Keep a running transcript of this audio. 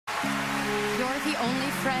the only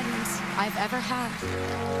friend I've ever had.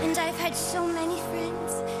 And I've had so many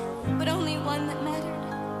friends, but only one that mattered.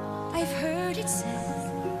 I've heard it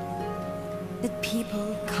said that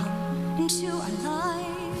people come into our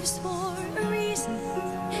lives for a reason,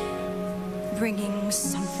 bringing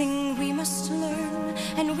something we must learn,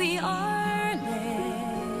 and we are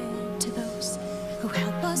led to those who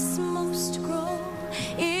help us most grow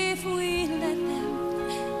if we let them,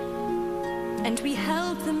 and we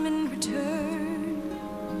help them in return.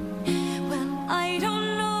 Well, I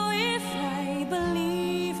don't know if I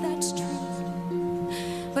believe that's true,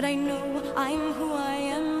 but I know I'm who I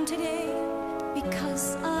am today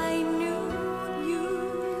because I knew you.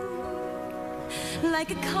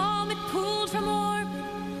 Like a comet pulled from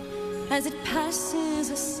orbit as it passes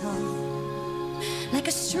a sun, like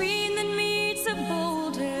a stream that meets a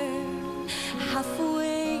boulder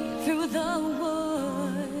halfway through the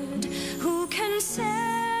wood. Who can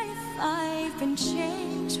say if I've been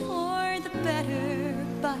changed for the better?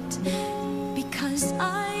 But because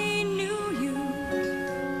I knew you,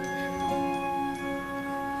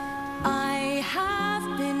 I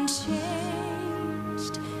have been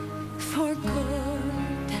changed for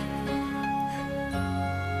good.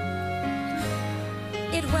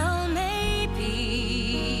 It well may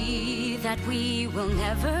be that we will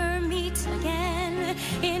never meet again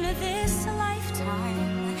in this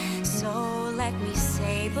lifetime. So let me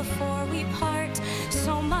say before we part,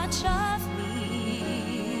 so much of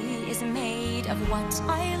me is made of what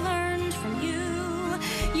I learned from you.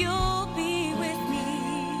 You'll be with me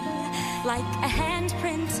like a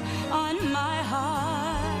handprint on my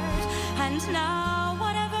heart. And now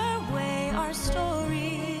whatever way our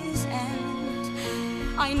stories end,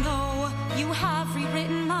 I know you have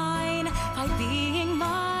rewritten mine by being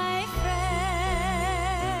my friend.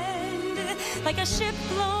 Like a ship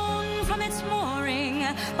blown from its mooring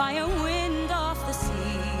by a wind off the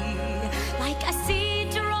sea, like a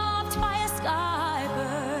seed dropped by a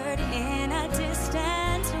skybird in a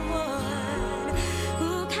distant wood.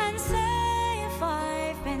 Who can say if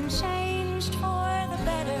I've been changed for the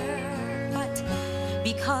better? But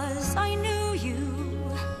because I knew you,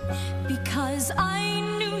 because I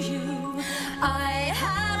knew you, I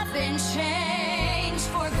have been changed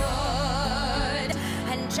for good.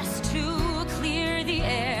 And just to clear the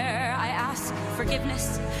air, I ask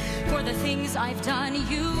forgiveness for the things I've done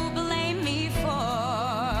you blame me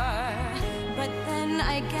for. But then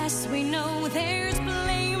I guess we know there's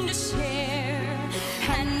blame to share,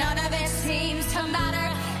 and none of it seems to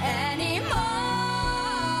matter anymore.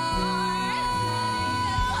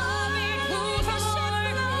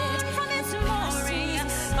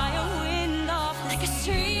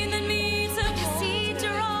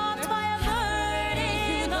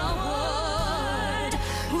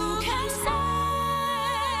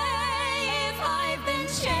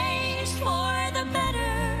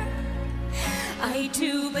 I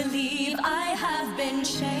do believe I have been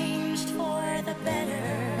changed for the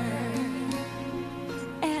better.